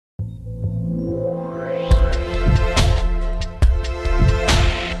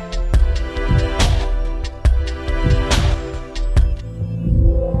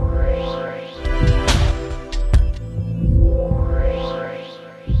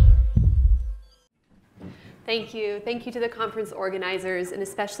Thank you. Thank you to the conference organizers, and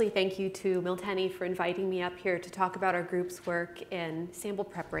especially thank you to Miltenyi for inviting me up here to talk about our group's work in sample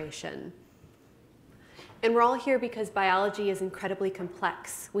preparation. And we're all here because biology is incredibly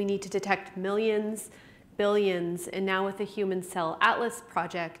complex. We need to detect millions, billions, and now with the Human Cell Atlas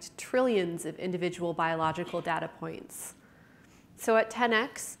project, trillions of individual biological data points. So at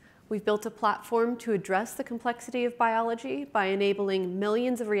 10x, we've built a platform to address the complexity of biology by enabling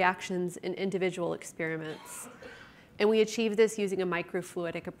millions of reactions in individual experiments. And we achieve this using a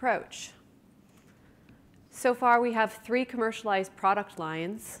microfluidic approach. So far, we have 3 commercialized product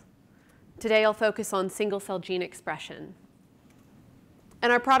lines. Today, I'll focus on single-cell gene expression.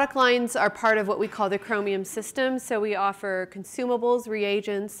 And our product lines are part of what we call the Chromium System. So we offer consumables,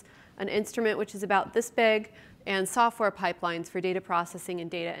 reagents, an instrument which is about this big, and software pipelines for data processing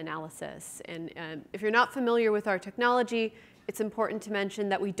and data analysis. And if you're not familiar with our technology, it's important to mention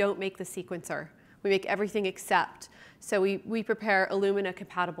that we don't make the sequencer. We make everything except. So we prepare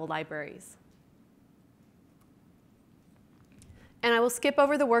Illumina-compatible libraries. And I will skip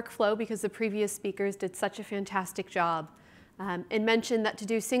over the workflow because the previous speakers did such a fantastic job. And mention that to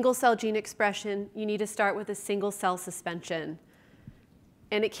do single-cell gene expression, you need to start with a single-cell suspension.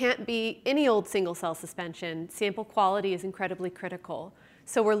 And it can't be any old single-cell suspension. Sample quality is incredibly critical.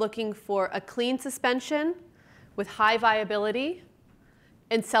 So we're looking for a clean suspension with high viability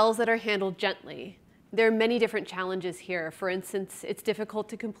and cells that are handled gently. There are many different challenges here. For instance, it's difficult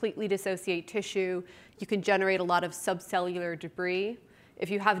to completely dissociate tissue. You can generate a lot of subcellular debris. If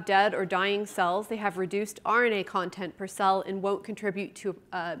you have dead or dying cells, they have reduced RNA content per cell and won't contribute to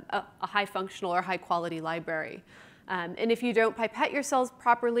a high functional or high quality library. And if you don't pipette your cells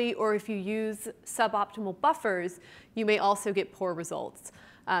properly, or if you use suboptimal buffers, you may also get poor results.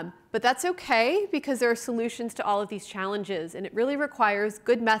 But that's OK, because there are solutions to all of these challenges. And it really requires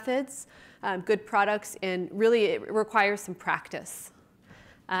good methods, good products, and really it requires some practice.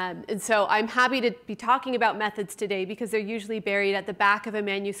 And so I'm happy to be talking about methods today because they're usually buried at the back of a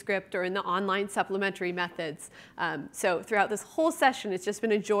manuscript or in the online supplementary methods. So throughout this whole session, it's just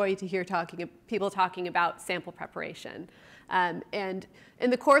been a joy to hear people talking about sample preparation. And in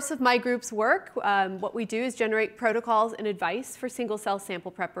the course of my group's work, what we do is generate protocols and advice for single-cell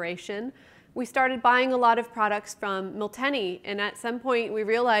sample preparation. We started buying a lot of products from Miltenyi, and at some point we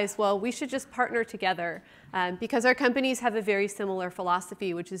realized, well, we should just partner together because our companies have a very similar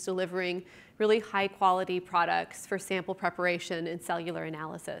philosophy, which is delivering really high-quality products for sample preparation and cellular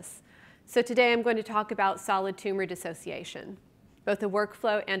analysis. So today I'm going to talk about solid tumor dissociation, both a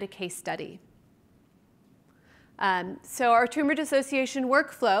workflow and a case study. So our tumor dissociation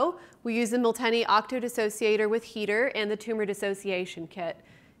workflow, we use the Miltenyi Octo Dissociator with heater and the Tumor Dissociation Kit.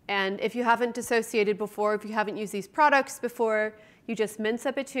 And if you haven't dissociated before, if you haven't used these products before, you just mince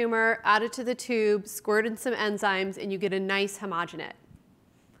up a tumor, add it to the tube, squirt in some enzymes, and you get a nice homogenate.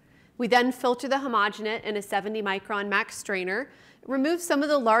 We then filter the homogenate in a 70 micron max strainer, remove some of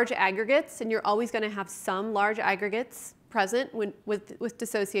the large aggregates, and you're always going to have some large aggregates present with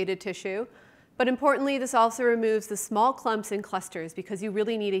dissociated tissue. But importantly, this also removes the small clumps and clusters because you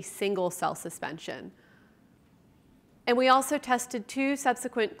really need a single cell suspension. And we also tested 2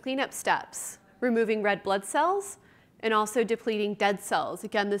 subsequent cleanup steps, removing red blood cells and also depleting dead cells.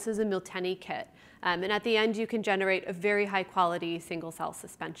 Again, this is a Miltenyi kit. And at the end, you can generate a very high-quality single-cell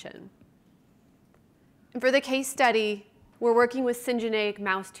suspension. And for the case study, we're working with syngeneic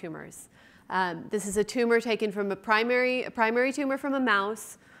mouse tumors. This is a tumor taken from a primary tumor from a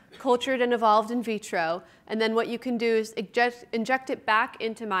mouse, cultured and evolved in vitro. And then what you can do is inject it back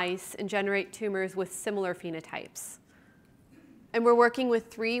into mice and generate tumors with similar phenotypes. And we're working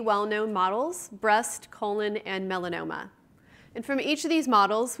with 3 well-known models, breast, colon, and melanoma. And from each of these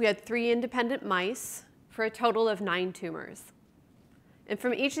models, we had 3 independent mice for a total of 9 tumors. And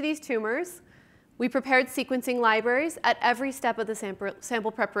from each of these tumors, we prepared sequencing libraries at every step of the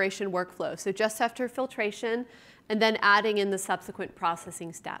sample preparation workflow. So just after filtration, and then adding in the subsequent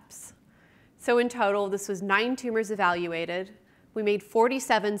processing steps. So in total, this was 9 tumors evaluated. We made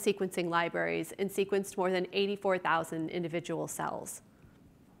 47 sequencing libraries and sequenced more than 84,000 individual cells.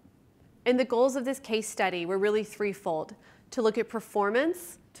 And the goals of this case study were really threefold: to look at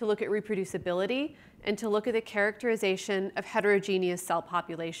performance, to look at reproducibility, and to look at the characterization of heterogeneous cell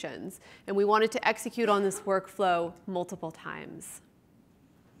populations. And we wanted to execute on this workflow multiple times.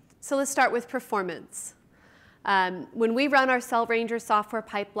 So let's start with performance. When we run our Cell Ranger software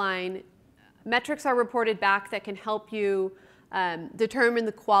pipeline, metrics are reported back that can help you determine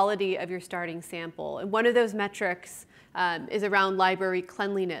the quality of your starting sample. And one of those metrics is around library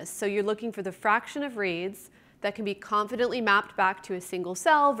cleanliness. So you're looking for the fraction of reads that can be confidently mapped back to a single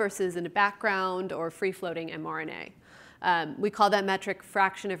cell versus in a background or free-floating mRNA. We call that metric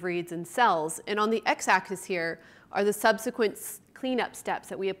fraction of reads in cells. And on the x-axis here are the subsequent cleanup steps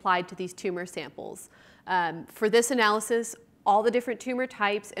that we applied to these tumor samples. For this analysis, all the different tumor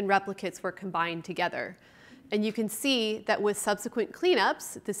types and replicates were combined together. And you can see that with subsequent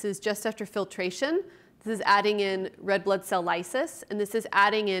cleanups, this is just after filtration, this is adding in red blood cell lysis, and this is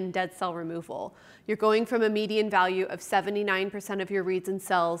adding in dead cell removal. You're going from a median value of 79% of your reads in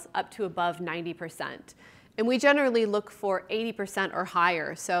cells up to above 90%. And we generally look for 80% or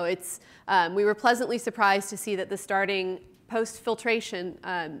higher. So we were pleasantly surprised to see that the starting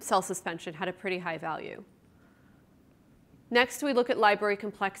post-filtration cell suspension had a pretty high value. Next, we look at library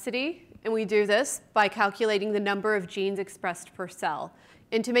complexity, and we do this by calculating the number of genes expressed per cell.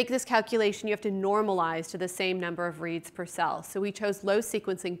 And to make this calculation, you have to normalize to the same number of reads per cell. So we chose low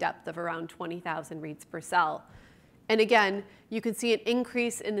sequencing depth of around 20,000 reads per cell. And again, you can see an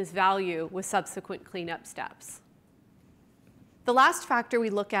increase in this value with subsequent cleanup steps. The last factor we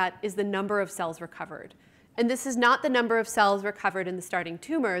look at is the number of cells recovered. And this is not the number of cells recovered in the starting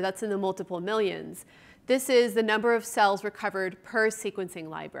tumor. That's in the multiple millions. This is the number of cells recovered per sequencing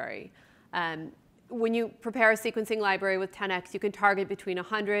library. When you prepare a sequencing library with 10x, you can target between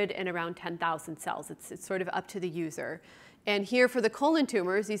 100 and around 10,000 cells. It's sort of up to the user. And here for the colon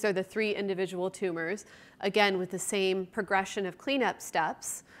tumors, these are the 3 individual tumors, again with the same progression of cleanup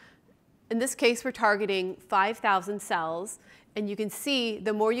steps. In this case, we're targeting 5,000 cells. And you can see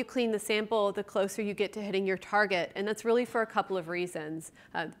the more you clean the sample, the closer you get to hitting your target. And that's really for a couple of reasons,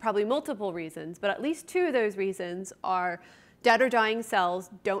 probably multiple reasons, but at least 2 of those reasons are dead or dying cells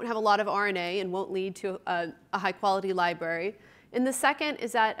don't have a lot of RNA and won't lead to a high-quality library. And the second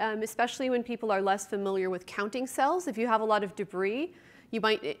is that especially when people are less familiar with counting cells, if you have a lot of debris, you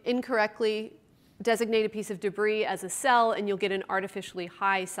might incorrectly designate a piece of debris as a cell, and you'll get an artificially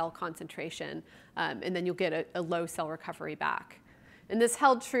high cell concentration, and then you'll get a low cell recovery back. And this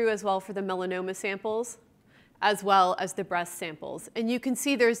held true as well for the melanoma samples, as well as the breast samples. And you can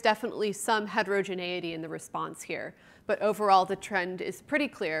see there's definitely some heterogeneity in the response here. But overall, the trend is pretty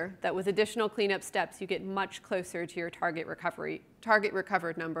clear that with additional cleanup steps, you get much closer to your target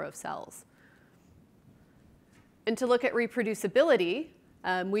recovered number of cells. And to look at reproducibility,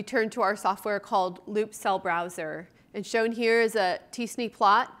 we turn to our software called Loop Cell Browser. And shown here is a t-SNE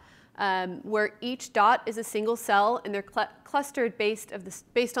plot where each dot is a single cell, and they're clustered based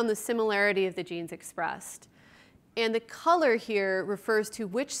on the similarity of the genes expressed. And the color here refers to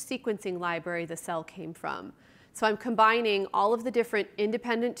which sequencing library the cell came from. So I'm combining all of the different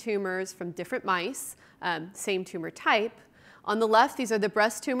independent tumors from different mice, same tumor type. On the left, these are the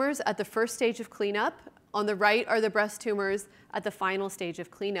breast tumors at the first stage of cleanup. On the right are the breast tumors at the final stage of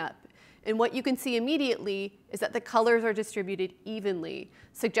cleanup. And what you can see immediately is that the colors are distributed evenly,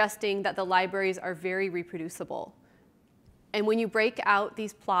 suggesting that the libraries are very reproducible. And when you break out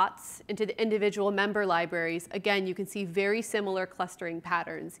these plots into the individual member libraries, again, you can see very similar clustering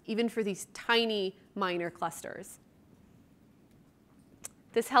patterns, even for these tiny minor clusters.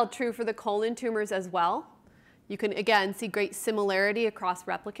 This held true for the colon tumors as well. You can, again, see great similarity across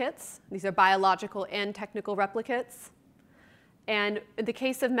replicates. These are biological and technical replicates. And in the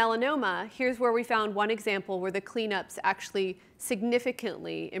case of melanoma, here's where we found one example where the cleanups actually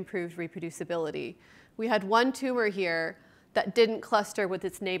significantly improved reproducibility. We had one tumor here that didn't cluster with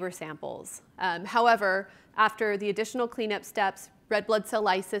its neighbor samples. However, after the additional cleanup steps, red blood cell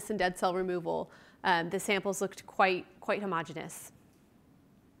lysis and dead cell removal, the samples looked quite homogeneous.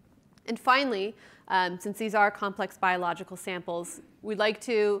 And finally, since these are complex biological samples, we'd like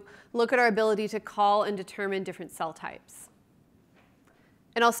to look at our ability to call and determine different cell types.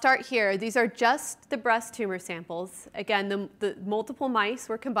 And I'll start here. These are just the breast tumor samples. Again, the multiple mice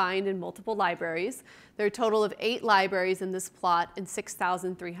were combined in multiple libraries. There are a total of 8 libraries in this plot and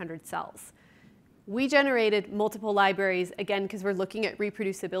 6,300 cells. We generated multiple libraries, again, because we're looking at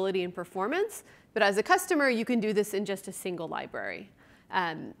reproducibility and performance. But as a customer, you can do this in just a single library.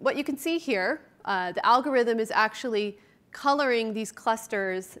 What you can see here, the algorithm is actually coloring these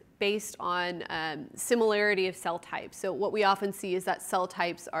clusters based on similarity of cell types. So what we often see is that cell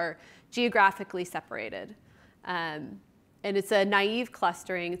types are geographically separated. And it's a naive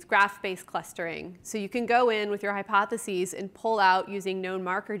clustering. It's graph-based clustering. So you can go in with your hypotheses and pull out, using known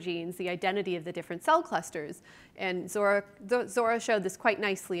marker genes, the identity of the different cell clusters. And Zora showed this quite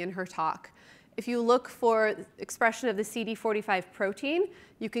nicely in her talk. If you look for expression of the CD45 protein,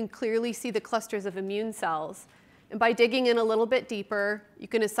 you can clearly see the clusters of immune cells. And by digging in a little bit deeper, you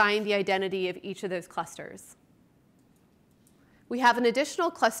can assign the identity of each of those clusters. We have an additional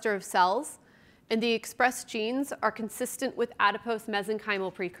cluster of cells, And the expressed genes are consistent with adipose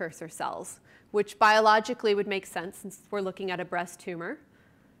mesenchymal precursor cells, which biologically would make sense since we're looking at a breast tumor.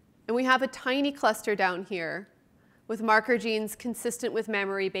 And we have a tiny cluster down here with marker genes consistent with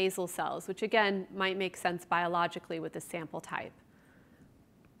mammary basal cells, which again might make sense biologically with this sample type.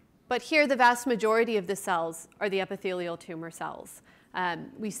 But here, the vast majority of the cells are the epithelial tumor cells.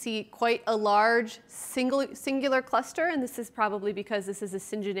 We see quite a large singular cluster, and this is probably because this is a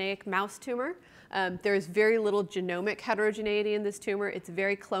syngeneic mouse tumor. There is very little genomic heterogeneity in this tumor. It's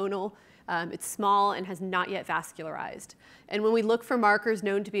very clonal. It's small and has not yet vascularized. And when we look for markers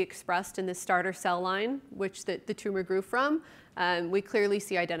known to be expressed in the starter cell line, which the tumor grew from, we clearly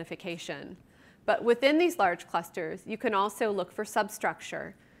see identification. But within these large clusters, you can also look for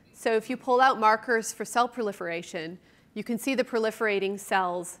substructure. So if you pull out markers for cell proliferation, you can see the proliferating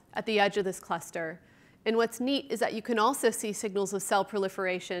cells at the edge of this cluster. And what's neat is that you can also see signals of cell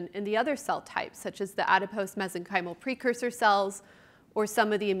proliferation in the other cell types, such as the adipose mesenchymal precursor cells or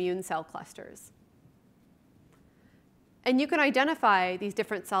some of the immune cell clusters. And you can identify these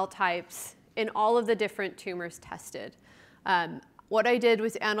different cell types in all of the different tumors tested. What I did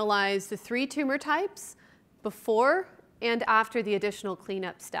was analyze the 3 tumor types before and after the additional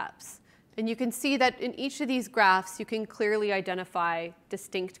cleanup steps. And you can see that in each of these graphs, you can clearly identify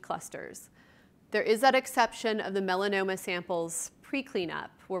distinct clusters. There is that exception of the melanoma samples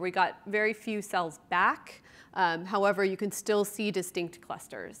pre-cleanup, where we got very few cells back. However, you can still see distinct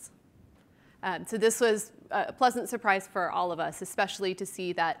clusters. So this was a pleasant surprise for all of us, especially to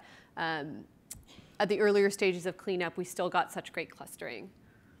see that at the earlier stages of cleanup, we still got such great clustering.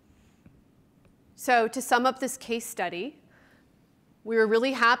 So to sum up this case study, we were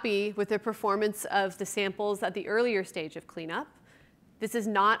really happy with the performance of the samples at the earlier stage of cleanup. This is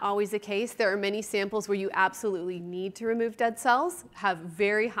not always the case. There are many samples where you absolutely need to remove dead cells, have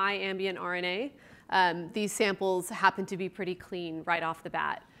very high ambient RNA. These samples happen to be pretty clean right off the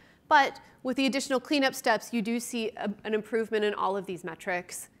bat. But with the additional cleanup steps, you do see an improvement in all of these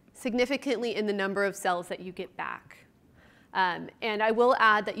metrics, significantly in the number of cells that you get back. And I will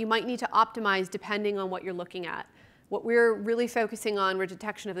add that you might need to optimize depending on what you're looking at. What we're really focusing on were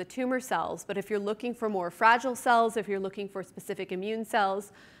detection of the tumor cells, but if you're looking for more fragile cells, if you're looking for specific immune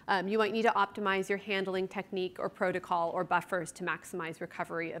cells, you might need to optimize your handling technique or protocol or buffers to maximize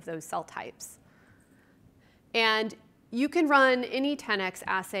recovery of those cell types. And you can run any 10x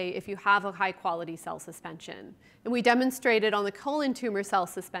assay if you have a high-quality cell suspension. And we demonstrated on the colon tumor cell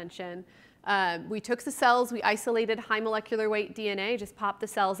suspension. We took the cells, we isolated high molecular weight DNA, just popped the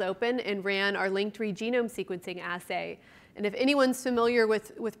cells open, and ran our linked-read genome sequencing assay. And if anyone's familiar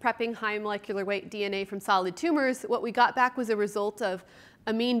with prepping high molecular weight DNA from solid tumors, what we got back was a result of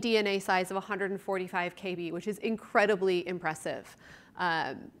a mean DNA size of 145 kb, which is incredibly impressive.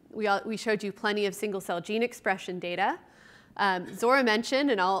 We showed you plenty of single-cell gene expression data. Zora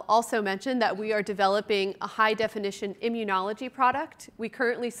mentioned, and I'll also mention, that we are developing a high-definition immunology product. We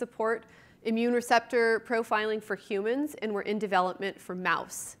currently support immune receptor profiling for humans, and we're in development for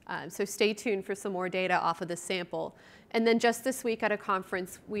mouse. So stay tuned for some more data off of this sample. And then just this week at a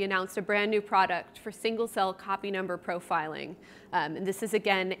conference, we announced a brand new product for single-cell copy number profiling. And this is,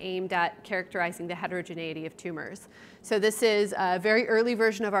 again, aimed at characterizing the heterogeneity of tumors. So this is a very early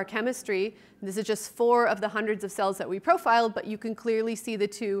version of our chemistry. This is just 4 of the hundreds of cells that we profiled, but you can clearly see the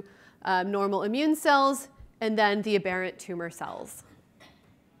 2 normal immune cells and then the aberrant tumor cells.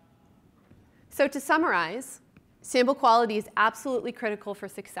 So to summarize, sample quality is absolutely critical for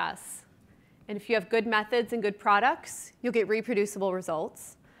success. And if you have good methods and good products, you'll get reproducible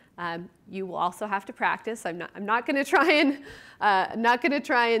results. You will also have to practice. I'm not going to try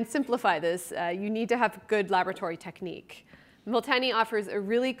and simplify this. You need to have good laboratory technique. Miltenyi offers a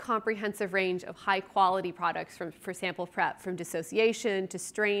really comprehensive range of high-quality products for sample prep, from dissociation to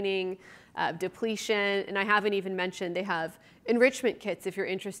straining, depletion, and I haven't even mentioned they have enrichment kits if you're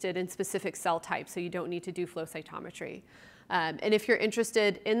interested in specific cell types, so you don't need to do flow cytometry. And if you're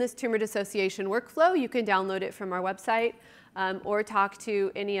interested in this tumor dissociation workflow, you can download it from our website or talk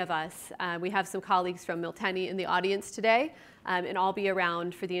to any of us. We have some colleagues from Miltenyi in the audience today, and I'll be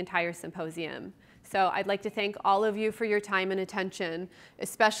around for the entire symposium. So I'd like to thank all of you for your time and attention,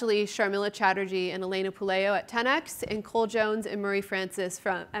 especially Sharmila Chatterjee and Elena Puleo at 10x, and Cole Jones and Murray Francis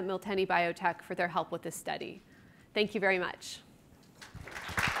at Miltenyi Biotec for their help with this study. Thank you very much.